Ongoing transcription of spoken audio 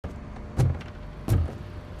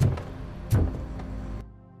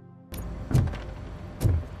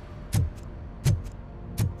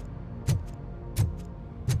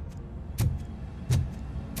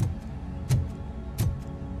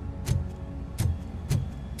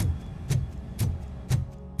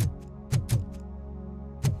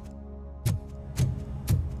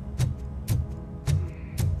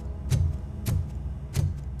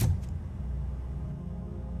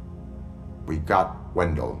got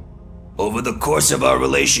Wendell? Over the course of our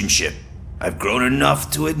relationship, I've grown enough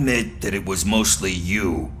to admit that it was mostly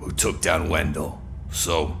you who took down Wendell.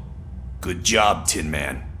 So, good job, Tin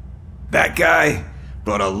Man. That guy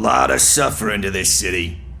brought a lot of suffering to this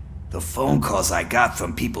city. The phone calls I got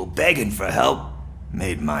from people begging for help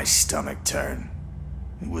made my stomach turn.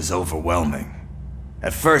 It was overwhelming.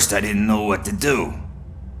 At first, I didn't know what to do.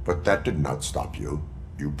 But that did not stop you.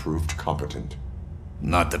 You proved competent.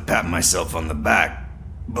 Not to pat myself on the back,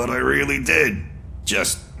 but I really did.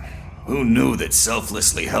 Just, who knew that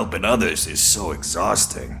selflessly helping others is so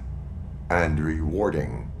exhausting? And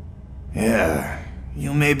rewarding. Yeah,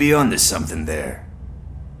 you may be onto something there.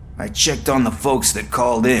 I checked on the folks that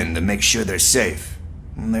called in to make sure they're safe,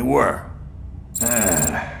 and they were.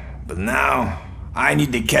 But now, I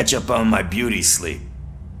need to catch up on my beauty sleep.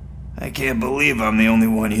 I can't believe I'm the only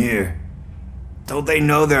one here. Don't they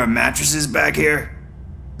know there are mattresses back here?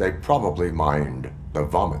 They probably mind the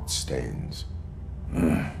vomit stains.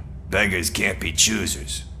 Beggars can't be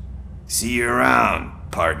choosers. See you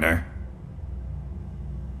around, partner.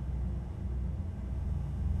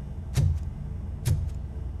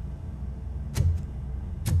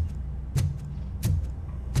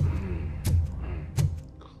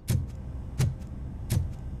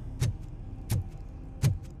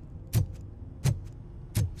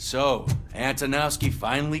 So, Antonowski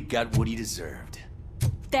finally got what he deserved.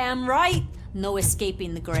 Damn right! No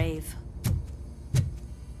escaping the grave.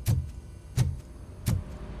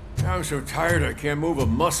 I'm so tired I can't move a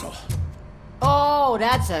muscle. Oh,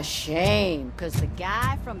 that's a shame. Cause the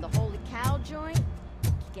guy from the Holy Cow joint,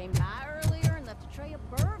 he came by earlier and left a tray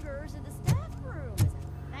of burgers in the staff room.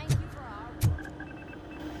 Thank you for our...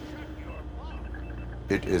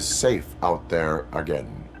 It is safe out there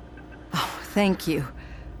again. Oh, thank you.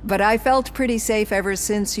 But I felt pretty safe ever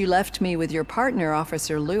since you left me with your partner,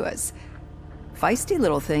 Officer Lewis. Feisty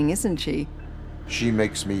little thing, isn't she? She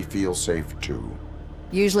makes me feel safe too.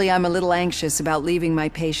 Usually I'm a little anxious about leaving my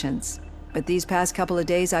patients, but these past couple of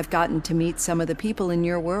days I've gotten to meet some of the people in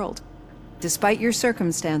your world. Despite your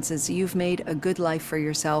circumstances, you've made a good life for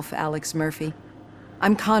yourself, Alex Murphy.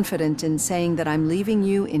 I'm confident in saying that I'm leaving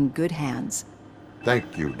you in good hands.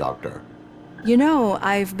 Thank you, Doctor. You know,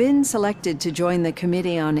 I've been selected to join the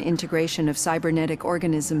Committee on Integration of Cybernetic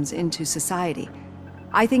Organisms into Society.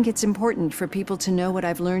 I think it's important for people to know what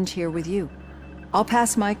I've learned here with you. I'll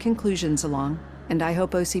pass my conclusions along, and I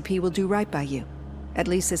hope OCP will do right by you. At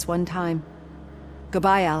least this one time.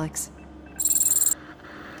 Goodbye, Alex.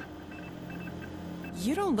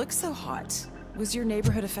 You don't look so hot. Was your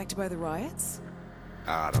neighborhood affected by the riots?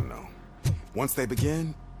 I don't know. Once they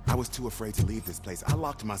begin, I was too afraid to leave this place. I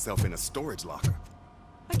locked myself in a storage locker.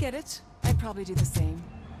 I get it. I'd probably do the same.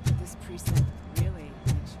 This precinct really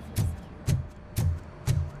makes you feel secure.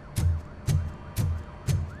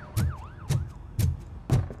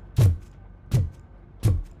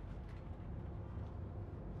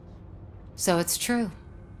 So it's true.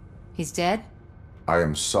 He's dead? I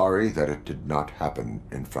am sorry that it did not happen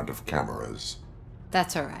in front of cameras.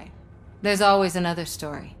 That's all right. There's always another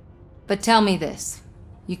story. But tell me this.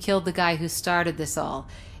 You killed the guy who started this all,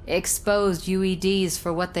 exposed UEDs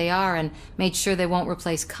for what they are, and made sure they won't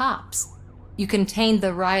replace cops. You contained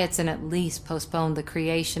the riots and at least postponed the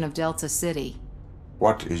creation of Delta City.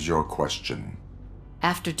 What is your question?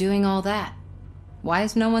 After doing all that, why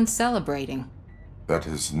is no one celebrating? That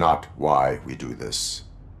is not why we do this.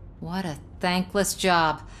 What a thankless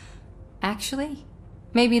job. Actually,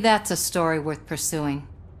 maybe that's a story worth pursuing.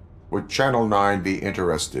 Would Channel 9 be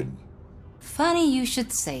interested? Funny you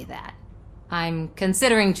should say that. I'm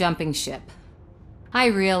considering jumping ship. I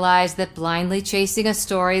realized that blindly chasing a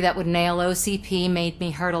story that would nail OCP made me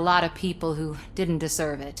hurt a lot of people who didn't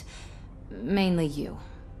deserve it. Mainly you.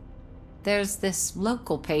 There's this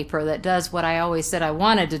local paper that does what I always said I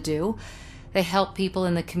wanted to do. They help people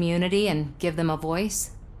in the community and give them a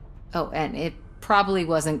voice. Oh, and it probably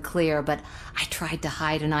wasn't clear, but I tried to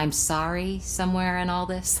hide an I'm sorry somewhere in all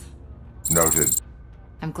this. Noted.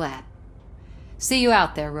 I'm glad. See you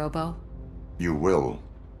out there, Robo. You will.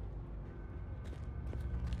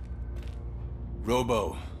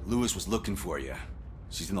 Robo, Lewis was looking for you.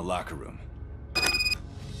 She's in the locker room.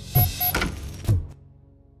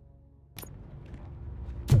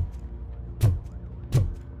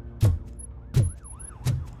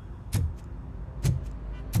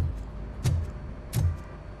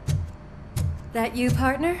 That you,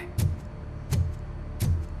 partner?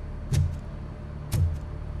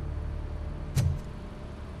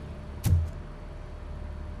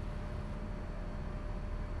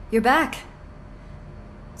 You're back.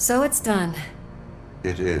 So it's done.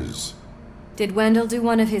 It is. Did Wendell do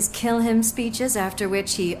one of his kill him speeches after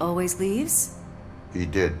which he always leaves? He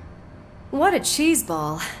did. What a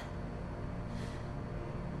cheeseball.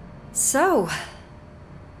 So,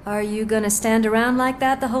 are you gonna stand around like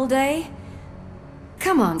that the whole day?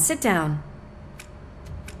 Come on, sit down.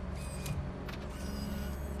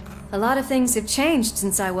 A lot of things have changed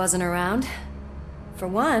since I wasn't around. For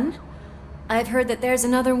one, I've heard that there's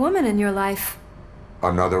another woman in your life.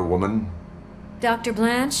 Another woman? Dr.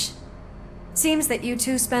 Blanche? Seems that you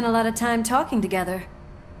two spent a lot of time talking together.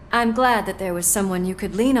 I'm glad that there was someone you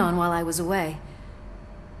could lean on while I was away.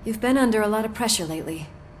 You've been under a lot of pressure lately.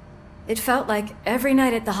 It felt like every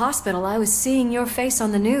night at the hospital I was seeing your face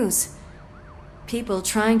on the news. People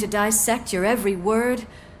trying to dissect your every word,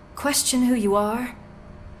 question who you are,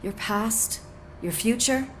 your past, your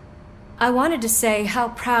future. I wanted to say how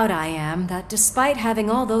proud I am that despite having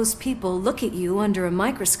all those people look at you under a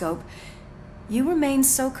microscope, you remain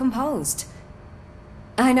so composed.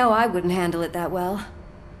 I know I wouldn't handle it that well.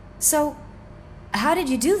 So, how did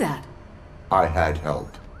you do that? I had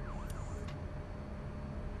help.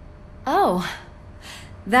 Oh,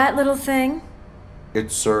 that little thing?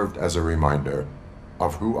 It served as a reminder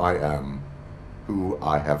of who I am, who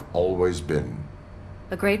I have always been.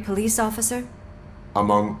 A great police officer?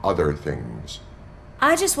 Among other things.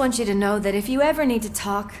 I just want you to know that if you ever need to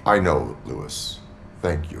talk... I know, Lewis.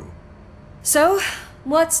 Thank you. So,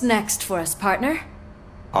 what's next for us, partner?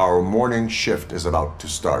 Our morning shift is about to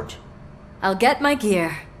start. I'll get my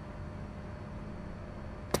gear.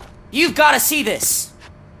 You've got to see this!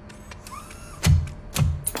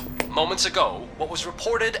 Moments ago, what was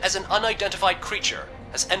reported as an unidentified creature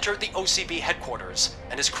has entered the OCB headquarters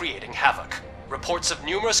and is creating havoc. Reports of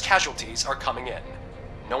numerous casualties are coming in.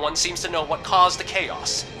 No one seems to know what caused the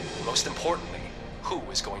chaos. Most importantly, who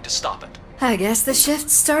is going to stop it? I guess the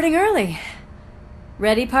shift's starting early.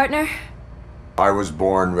 Ready, partner? I was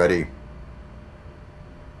born ready.